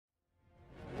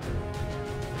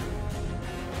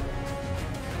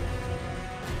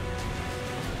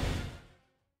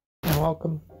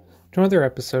welcome to another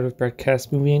episode of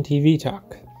Broadcast Movie and TV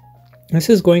Talk.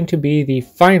 This is going to be the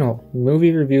final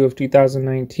movie review of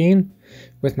 2019,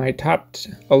 with my top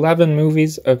 11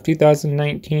 movies of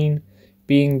 2019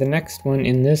 being the next one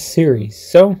in this series.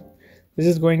 So, this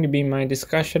is going to be my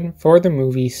discussion for the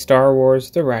movie Star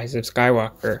Wars: The Rise of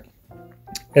Skywalker.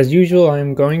 As usual,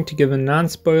 I'm going to give a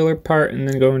non-spoiler part and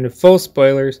then go into full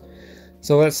spoilers,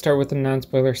 so let's start with the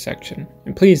non-spoiler section.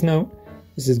 And please note,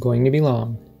 this is going to be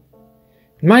long.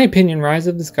 In my opinion, Rise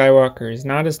of the Skywalker is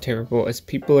not as terrible as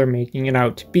people are making it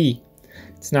out to be.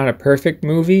 It's not a perfect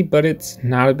movie, but it's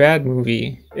not a bad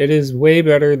movie. It is way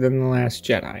better than The Last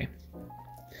Jedi.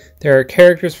 There are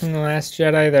characters from The Last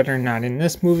Jedi that are not in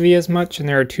this movie as much, and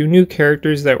there are two new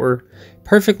characters that were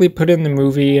perfectly put in the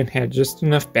movie and had just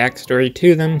enough backstory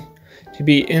to them to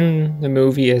be in the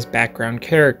movie as background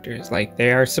characters, like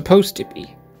they are supposed to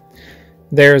be.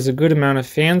 There is a good amount of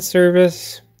fan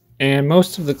service, and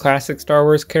most of the classic Star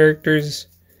Wars characters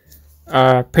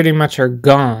pretty much are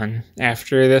gone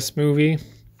after this movie.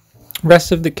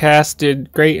 Rest of the cast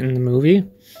did great in the movie.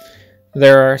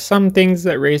 There are some things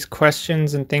that raise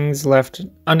questions and things left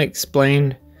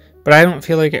unexplained, but I don't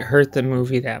feel like it hurt the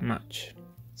movie that much.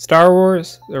 Star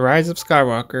Wars: The Rise of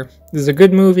Skywalker is a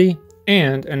good movie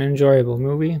and an enjoyable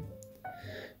movie.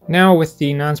 Now, with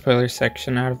the non-spoiler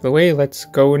section out of the way, let's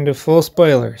go into full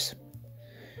spoilers.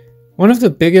 One of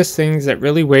the biggest things that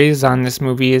really weighs on this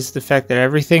movie is the fact that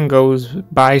everything goes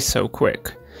by so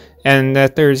quick, and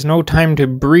that there's no time to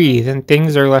breathe and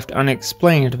things are left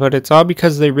unexplained, but it's all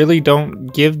because they really don't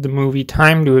give the movie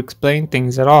time to explain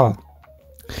things at all.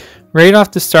 Right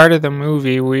off the start of the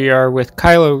movie, we are with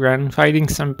Kylo Ren fighting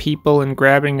some people and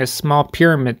grabbing a small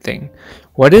pyramid thing.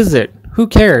 What is it? Who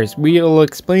cares? We'll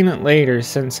explain it later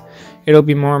since it'll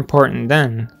be more important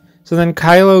then. So then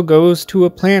Kylo goes to a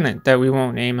planet that we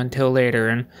won't name until later,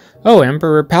 and oh,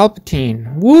 Emperor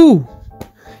Palpatine, woo!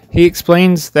 He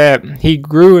explains that he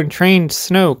grew and trained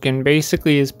Snoke and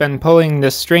basically has been pulling the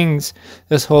strings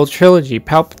this whole trilogy.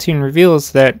 Palpatine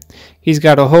reveals that he's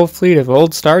got a whole fleet of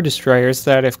old Star Destroyers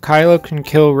that if Kylo can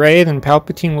kill Rey, then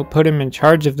Palpatine will put him in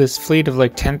charge of this fleet of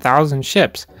like 10,000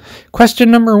 ships. Question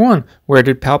number one, where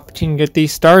did Palpatine get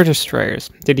these Star Destroyers?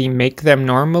 Did he make them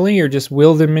normally or just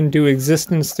will them into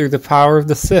existence through the power of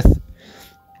the Sith?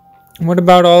 What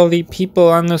about all the people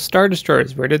on those Star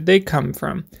Destroyers? Where did they come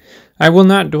from? I will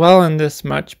not dwell on this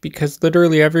much because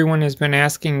literally everyone has been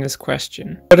asking this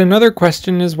question. But another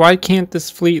question is, why can't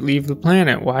this fleet leave the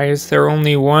planet? Why is there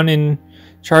only one in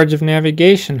charge of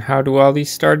navigation? How do all these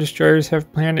Star Destroyers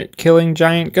have planet-killing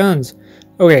giant guns?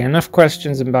 Okay, enough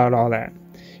questions about all that.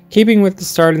 Keeping with the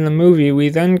start of the movie, we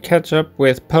then catch up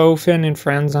with Poe, Finn, and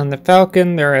friends on the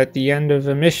Falcon. They're at the end of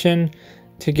a mission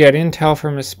to get intel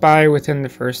from a spy within the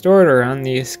First Order. On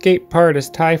the escape part, as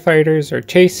TIE fighters are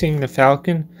chasing the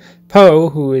Falcon, Poe,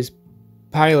 who is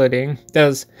piloting,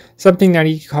 does something that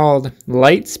he called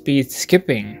light speed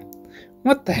skipping.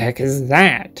 What the heck is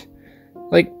that?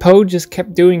 Like, Poe just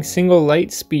kept doing single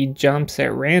light speed jumps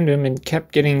at random and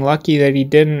kept getting lucky that he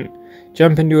didn't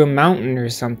jump into a mountain or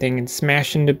something and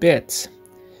smash into bits.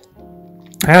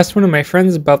 I asked one of my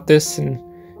friends about this, and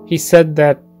he said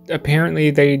that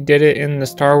apparently they did it in the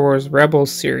Star Wars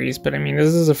Rebels series, but I mean,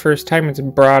 this is the first time it's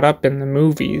brought up in the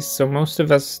movies, so most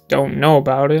of us don't know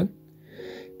about it.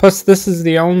 Plus, this is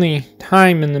the only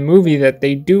time in the movie that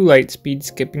they do light speed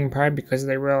skipping, probably because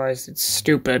they realized it's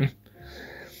stupid.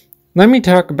 Let me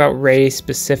talk about Rey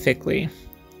specifically.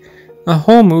 The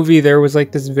whole movie, there was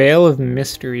like this veil of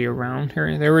mystery around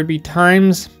her. There would be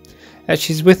times that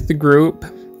she's with the group,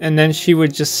 and then she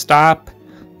would just stop,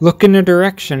 look in a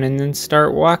direction, and then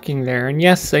start walking there. And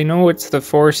yes, I know it's the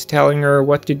Force telling her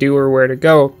what to do or where to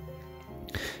go,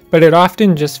 but it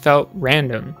often just felt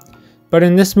random. But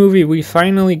in this movie, we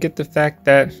finally get the fact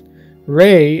that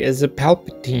Rey is a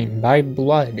Palpatine by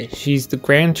blood. She's the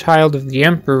grandchild of the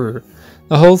Emperor.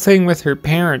 The whole thing with her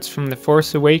parents from The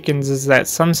Force Awakens is that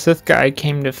some Sith guy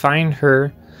came to find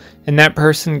her, and that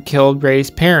person killed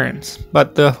Rey's parents.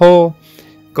 But the whole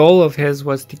goal of his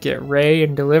was to get Rey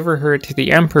and deliver her to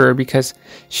the Emperor because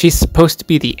she's supposed to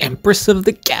be the Empress of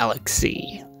the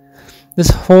Galaxy.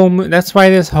 That's why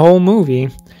this whole movie,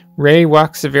 Rey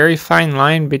walks a very fine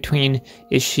line between,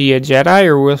 is she a Jedi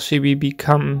or will she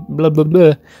become blah blah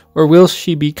blah, or will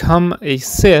she become a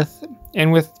Sith?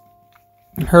 And with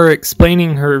her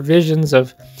explaining her visions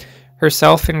of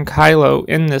herself and Kylo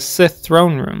in the Sith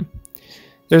throne room,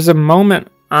 there's a moment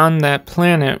on that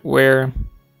planet where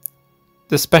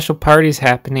the special party's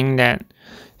happening that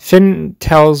Finn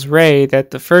tells Rey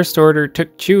that the First Order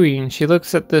took Chewie, and she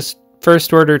looks at this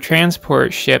First Order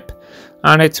transport ship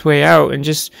on its way out, and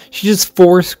she just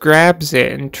force grabs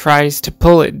it and tries to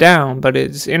pull it down, but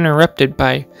it's interrupted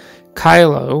by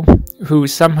Kylo, who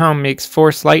somehow makes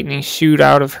force lightning shoot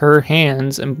out of her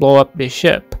hands and blow up the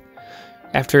ship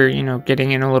after,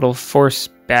 getting in a little force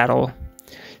battle.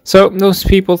 So those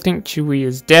people think Chewie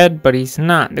is dead, but he's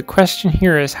not. The question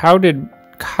here is, how did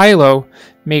Kylo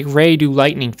make Rey do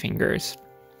lightning fingers?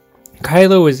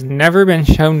 Kylo has never been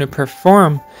shown to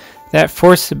perform that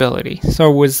force ability.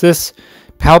 So was this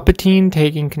Palpatine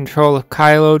taking control of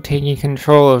Kylo, taking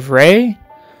control of Rey?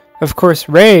 Of course,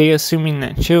 Rey, assuming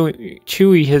that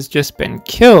Chewie has just been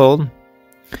killed,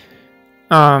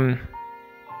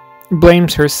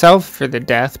 blames herself for the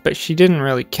death, but she didn't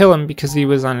really kill him because he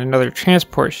was on another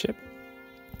transport ship.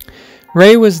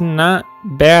 Rey was not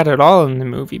bad at all in the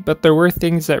movie, but there were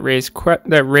things that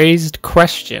raised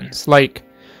questions, like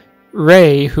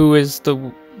Rey is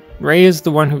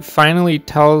the one who finally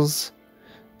tells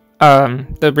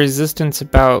the Resistance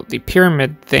about the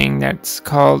pyramid thing that's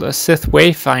called a Sith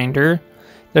Wayfinder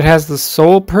that has the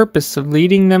sole purpose of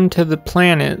leading them to the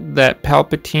planet that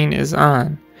Palpatine is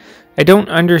on. I don't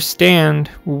understand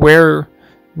where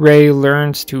Rey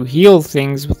learns to heal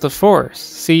things with the Force.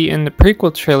 See, in the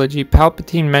prequel trilogy,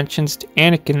 Palpatine mentions to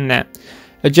Anakin that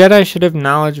a Jedi should have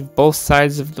knowledge of both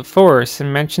sides of the Force,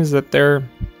 and mentions that there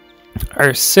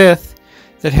are Sith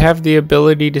that have the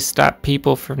ability to stop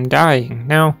people from dying.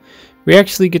 Now, we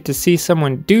actually get to see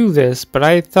someone do this, but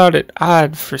I thought it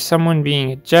odd for someone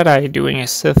being a Jedi doing a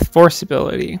Sith Force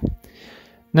ability.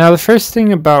 Now, the first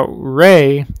thing about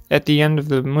Rey at the end of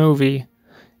the movie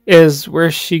is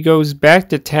where she goes back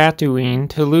to Tatooine,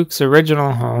 to Luke's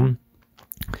original home,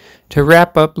 to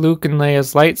wrap up Luke and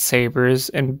Leia's lightsabers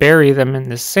and bury them in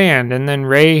the sand, and then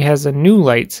Rey has a new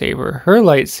lightsaber. Her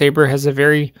lightsaber has a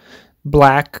very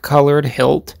black colored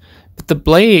hilt, but the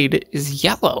blade is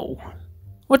yellow.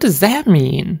 What does that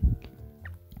mean?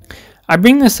 I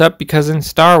bring this up because in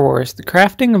Star Wars, the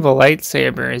crafting of a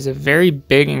lightsaber is a very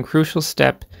big and crucial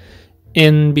step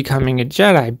in becoming a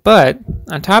Jedi, but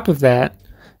on top of that,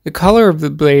 the color of the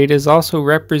blade is also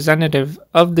representative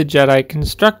of the Jedi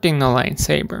constructing the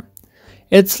lightsaber.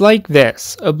 It's like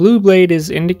this: a blue blade is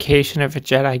indication of a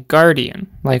Jedi Guardian,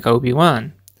 like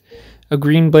Obi-Wan. A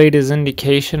green blade is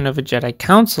indication of a Jedi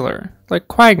Counselor, like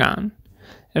Qui-Gon.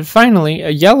 And finally, a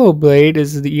yellow blade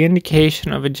is the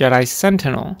indication of a Jedi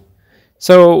Sentinel.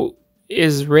 So,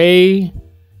 if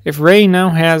Rey now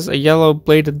has a yellow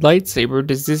bladed lightsaber,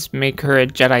 does this make her a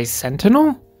Jedi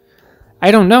Sentinel? I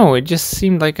don't know, it just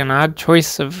seemed like an odd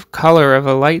choice of color of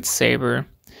a lightsaber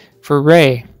for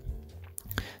Rey.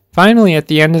 Finally, at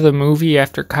the end of the movie,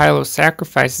 after Kylo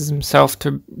sacrifices himself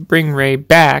to bring Rey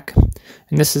back,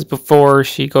 and this is before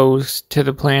she goes to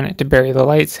the planet to bury the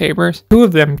lightsabers, two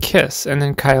of them kiss, and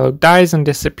then Kylo dies and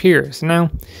disappears.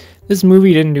 Now, this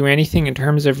movie didn't do anything in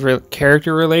terms of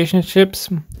character relationships,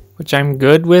 which I'm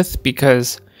good with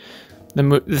because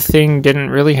the thing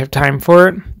didn't really have time for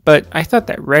it, but I thought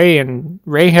that Rey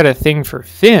had a thing for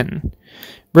Finn.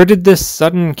 Where did this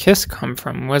sudden kiss come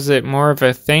from? Was it more of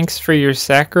a thanks for your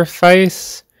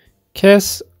sacrifice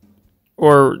kiss,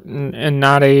 and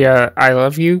not a I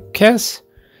love you kiss?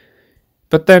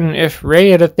 But then if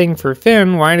Rey had a thing for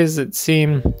Finn, why does it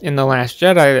seem in The Last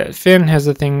Jedi that Finn has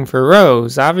a thing for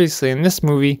Rose? Obviously in this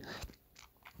movie,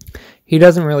 he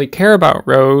doesn't really care about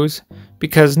Rose,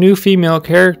 because new female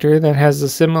character that has a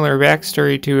similar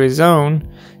backstory to his own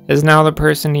is now the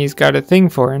person he's got a thing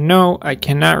for. And no, I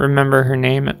cannot remember her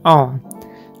name at all.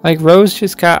 Like, Rose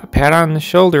just got a pat on the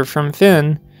shoulder from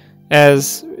Finn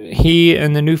as he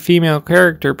and the new female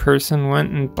character person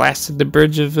went and blasted the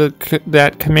bridge of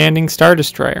that commanding Star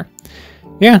Destroyer.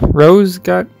 Yeah, Rose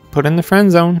got put in the friend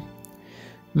zone.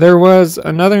 There was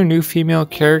another new female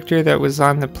character that was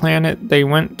on the planet they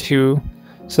went to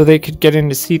so they could get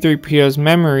into C-3PO's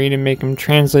memory to make him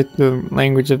translate the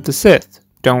language of the Sith.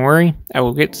 Don't worry, I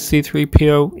will get to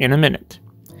C-3PO in a minute.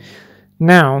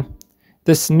 Now,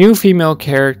 this new female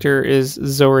character is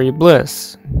Zorii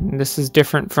Bliss. This is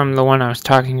different from the one I was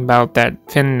talking about that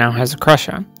Finn now has a crush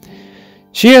on.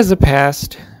 She has a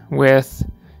past with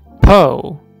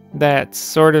Poe that's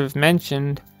sort of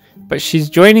mentioned, but she's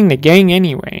joining the gang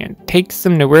anyway and takes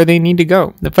them to where they need to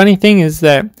go. The funny thing is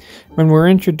that when we're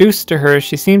introduced to her,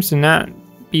 she seems to not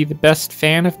be the best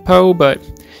fan of Poe, but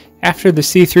after the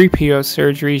C-3PO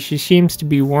surgery, she seems to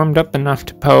be warmed up enough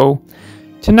to Poe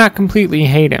to not completely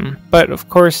hate him. But of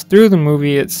course, through the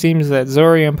movie, it seems that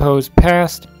Zorii and Poe's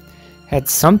past had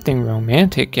something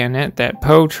romantic in it that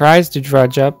Poe tries to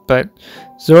drudge up, but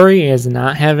Zorii is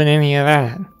not having any of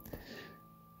that.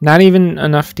 Not even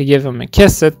enough to give him a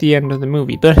kiss at the end of the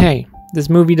movie. But hey, this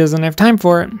movie doesn't have time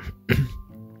for it.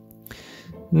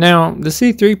 Now, the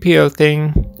C-3PO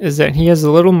thing is that he has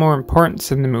a little more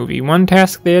importance in the movie. One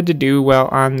task they had to do while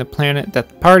on the planet that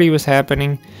the party was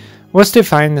happening was to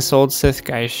find this old Sith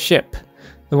guy's ship,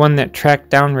 the one that tracked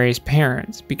down Rey's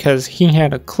parents, because he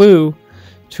had a clue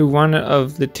to one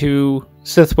of the two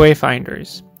Sith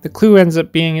Wayfinders. The clue ends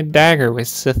up being a dagger with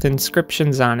Sith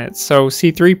inscriptions on it, so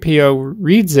C-3PO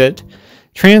reads it,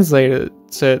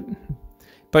 translates it,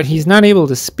 but he's not able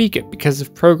to speak it because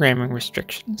of programming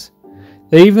restrictions.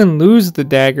 They even lose the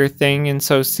dagger thing, and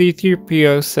so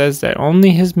C-3PO says that only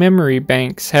his memory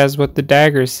banks has what the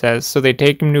dagger says, so they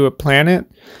take him to a planet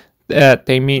that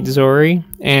they meet Zori,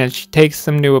 and she takes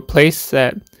them to a place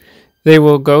that they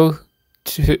will go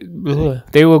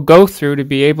through to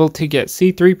be able to get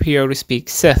C-3PO to speak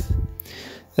Sith.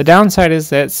 The downside is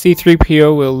that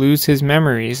C-3PO will lose his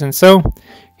memories, and so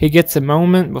he gets a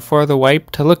moment before the wipe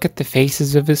to look at the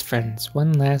faces of his friends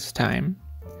one last time.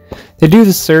 They do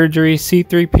the surgery,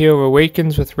 C-3PO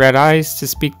awakens with red eyes to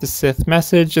speak the Sith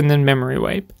message, and then memory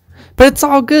wipe. But it's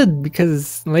all good,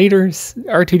 because later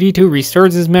R2-D2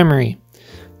 restores his memory.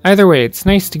 Either way, it's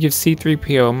nice to give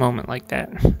C-3PO a moment like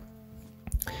that.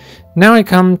 Now I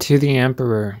come to the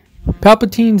Emperor.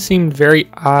 Palpatine seemed very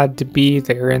odd to be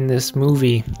there in this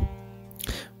movie.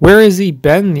 Where has he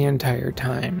been the entire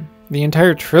time? The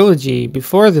entire trilogy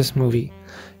before this movie?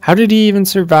 How did he even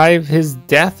survive his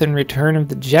death in Return of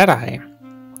the Jedi?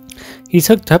 He's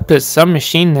hooked up to some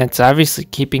machine that's obviously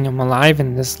keeping him alive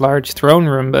in this large throne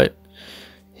room, but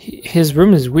his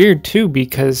room is weird too,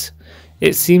 because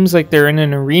it seems like they're in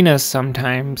an arena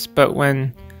sometimes, but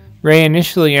when Rey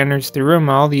initially enters the room,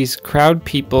 all these crowd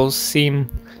people seem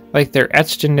like they're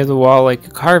etched into the wall like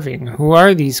a carving. Who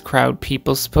are these crowd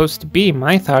people supposed to be?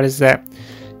 My thought is that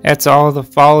that's all the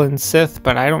fallen Sith,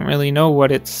 but I don't really know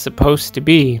what it's supposed to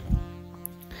be.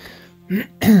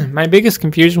 My biggest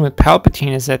confusion with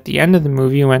Palpatine is at the end of the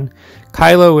movie when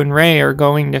Kylo and Rey are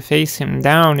going to face him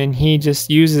down, and he just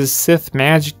uses Sith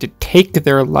magic to take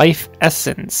their life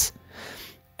essence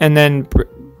and then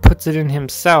puts it in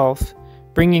himself,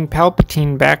 bringing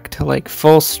Palpatine back to like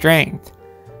full strength.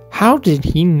 How did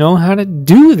he know how to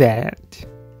do that?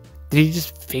 Did he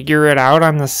just figure it out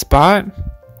on the spot?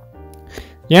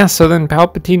 Yeah, so then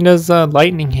Palpatine does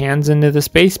lightning hands into the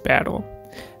space battle.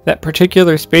 That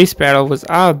particular space battle was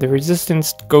odd. The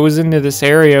Resistance goes into this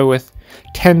area with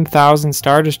 10,000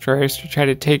 Star Destroyers to try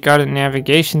to take out a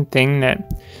navigation thing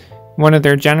that one of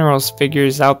their generals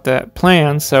figures out that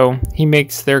plan, so he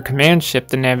makes their command ship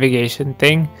the navigation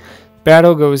thing.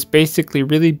 Battle goes basically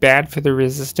really bad for the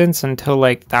Resistance until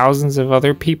like thousands of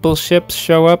other people's ships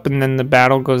show up, and then the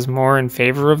battle goes more in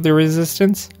favor of the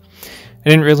Resistance. I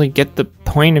didn't really get the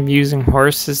point of using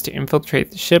horses to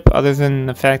infiltrate the ship other than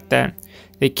the fact that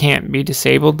they can't be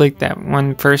disabled like that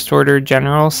one First Order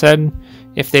general said.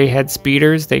 If they had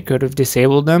speeders, they could have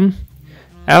disabled them.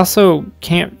 I also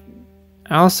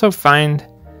find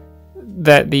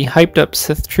that the hyped up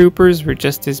Sith troopers were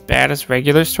just as bad as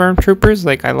regular stormtroopers.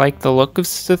 Like, I like the look of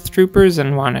Sith troopers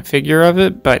and want a figure of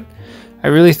it, but I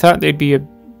really thought they'd be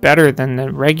better than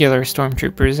the regular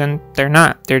stormtroopers, and they're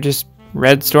not. They're just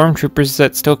red stormtroopers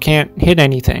that still can't hit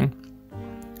anything.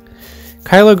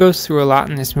 Kylo goes through a lot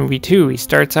in this movie too. He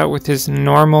starts out with his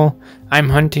normal, I'm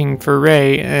hunting for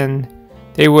Rey, and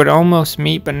they would almost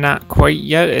meet but not quite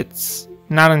yet. It's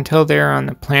not until they're on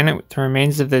the planet with the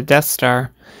remains of the Death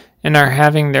Star and are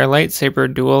having their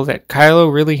lightsaber duel that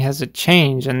Kylo really has a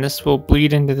change, and this will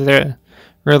bleed into the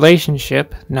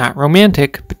relationship, not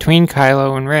romantic, between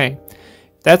Kylo and Rey.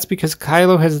 That's because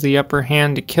Kylo has the upper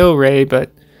hand to kill Rey,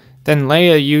 but then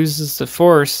Leia uses the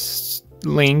Force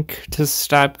link to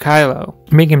stop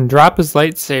Kylo, make him drop his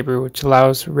lightsaber, which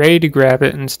allows Rey to grab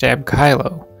it and stab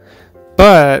Kylo.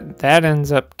 But that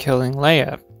ends up killing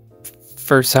Leia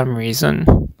for some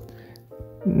reason.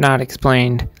 Not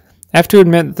explained. I have to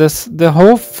admit, the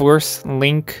whole Force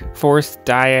link, Force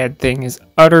dyad thing is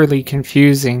utterly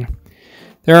confusing.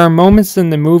 There are moments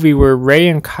in the movie where Rey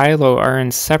and Kylo are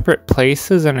in separate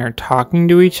places and are talking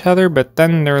to each other, but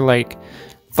then they're like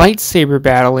lightsaber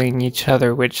battling each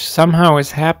other, which somehow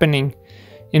is happening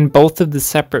in both of the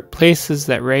separate places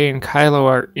that Rey and Kylo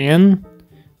are in,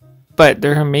 but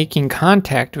they're making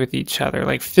contact with each other,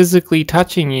 like physically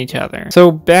touching each other.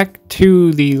 So back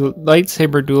to the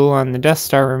lightsaber duel on the Death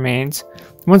Star remains.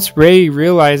 Once Rey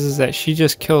realizes that she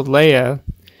just killed Leia,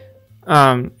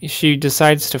 she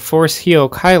decides to force heal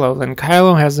Kylo. Then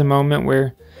Kylo has a moment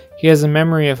where he has a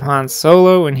memory of Han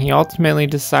Solo, and he ultimately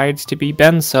decides to be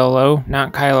Ben Solo,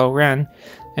 not Kylo Ren,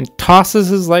 and tosses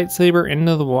his lightsaber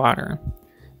into the water.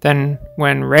 Then,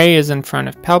 when Rey is in front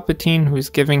of Palpatine,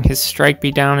 who's giving his strike me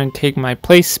down and take my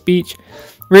place speech,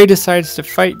 Rey decides to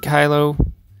fight Kylo,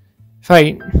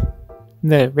 fight,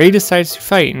 Rey decides to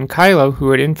fight, and Kylo,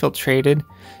 who had infiltrated,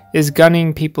 is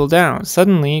gunning people down.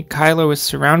 Suddenly, Kylo is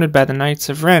surrounded by the Knights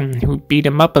of Ren, who beat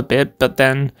him up a bit, but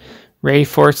then Rey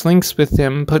force links with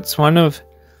him, puts one of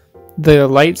the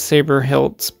lightsaber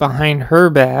hilts behind her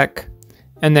back,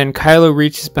 and then Kylo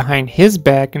reaches behind his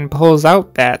back and pulls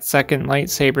out that second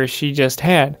lightsaber she just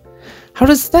had. How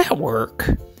does that work?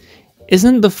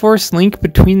 Isn't the Force link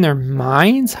between their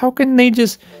minds? How can they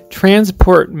just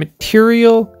transport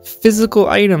material, physical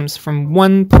items from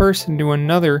one person to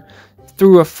another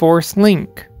through a Force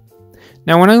link?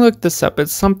 Now, when I looked this up,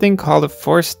 it's something called a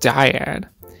Force dyad.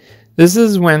 This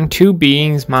is when two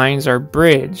beings' minds are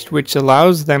bridged, which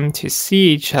allows them to see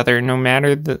each other no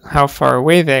matter how far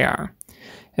away they are.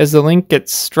 As the link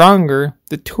gets stronger,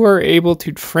 the two are able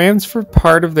to transfer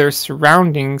part of their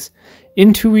surroundings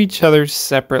into each other's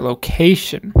separate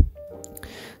location.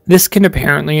 This can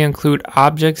apparently include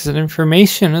objects and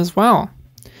information as well.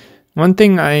 One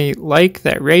thing I like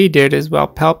that Rey did is while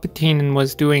Palpatine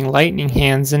was doing lightning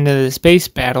hands into the space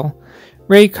battle,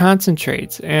 Rey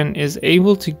concentrates and is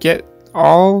able to get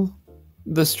all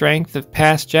the strength of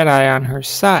past Jedi on her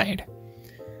side.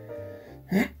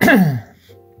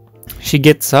 She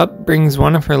gets up, brings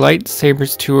one of her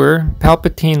lightsabers to her.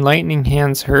 Palpatine lightning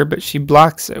hands her, but she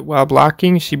blocks it. While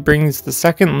blocking, she brings the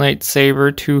second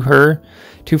lightsaber to her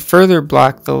to further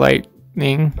block the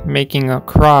lightning, making a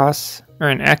cross or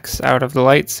an X out of the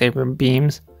lightsaber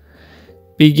beams.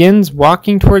 Begins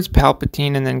walking towards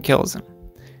Palpatine and then kills him.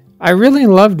 I really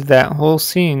loved that whole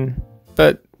scene,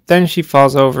 but then she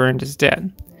falls over and is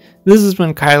dead. This is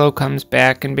when Kylo comes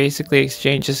back and basically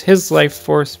exchanges his life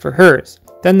force for hers.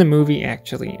 Then the movie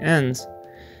actually ends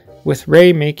with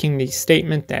Rey making the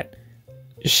statement that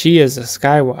she is a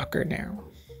Skywalker now,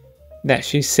 that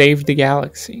she saved the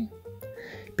galaxy.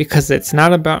 Because it's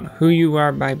not about who you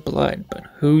are by blood, but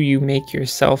who you make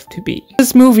yourself to be.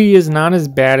 This movie is not as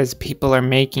bad as people are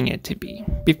making it to be.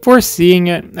 Before seeing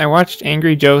it, I watched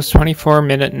Angry Joe's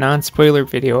 24-minute non-spoiler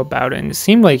video about it, and it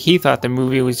seemed like he thought the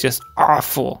movie was just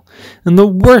awful, and the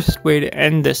worst way to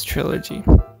end this trilogy.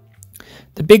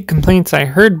 The big complaints I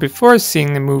heard before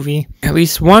seeing the movie, at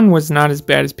least one was not as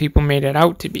bad as people made it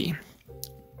out to be.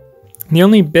 The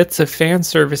only bits of fan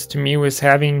service to me was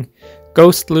having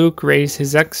Ghost Luke raise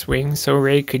his X-Wing so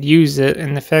Rey could use it,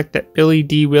 and the fact that Billy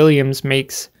D. Williams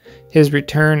makes his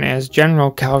return as General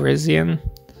Calrissian.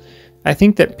 I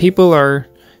think that people are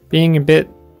being a bit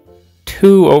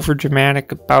too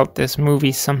overdramatic about this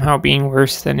movie somehow being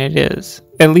worse than it is,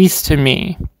 at least to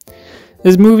me.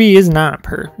 This movie is not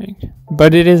perfect,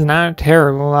 but it is not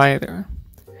terrible either.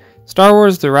 Star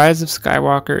Wars The Rise of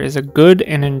Skywalker is a good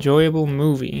and enjoyable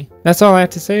movie. That's all I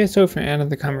have to say, so if you're out of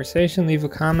the conversation, leave a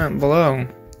comment below.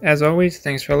 As always,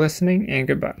 thanks for listening, and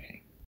goodbye.